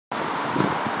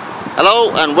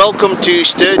Hello and welcome to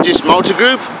Sturgess Motor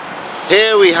Group.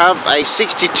 Here we have a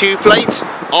 62 plate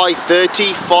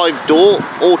I30 5-door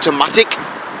automatic.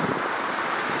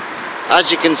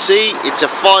 As you can see, it's a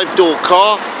 5-door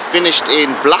car finished in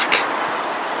black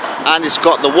and it's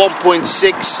got the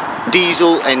 1.6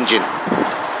 diesel engine.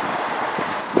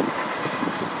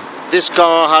 This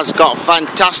car has got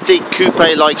fantastic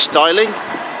coupe-like styling,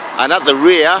 and at the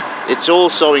rear it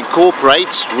also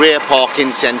incorporates rear parking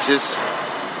sensors.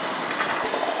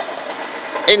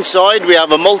 Inside we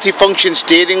have a multifunction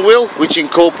steering wheel which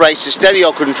incorporates the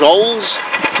stereo controls,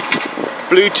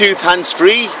 Bluetooth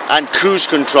hands-free and cruise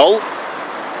control.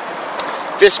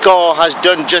 This car has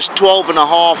done just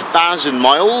 12,500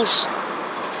 miles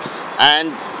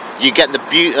and you get the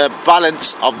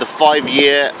balance of the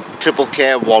 5-year triple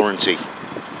care warranty.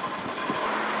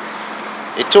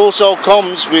 It also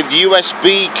comes with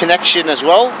USB connection as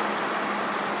well,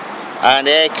 and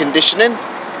air conditioning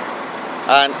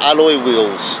and alloy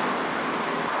wheels.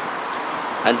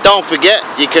 And don't forget,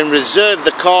 you can reserve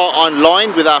the car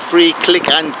online with our free click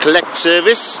and collect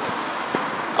service.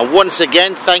 And once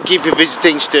again, thank you for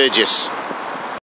visiting Sturgess.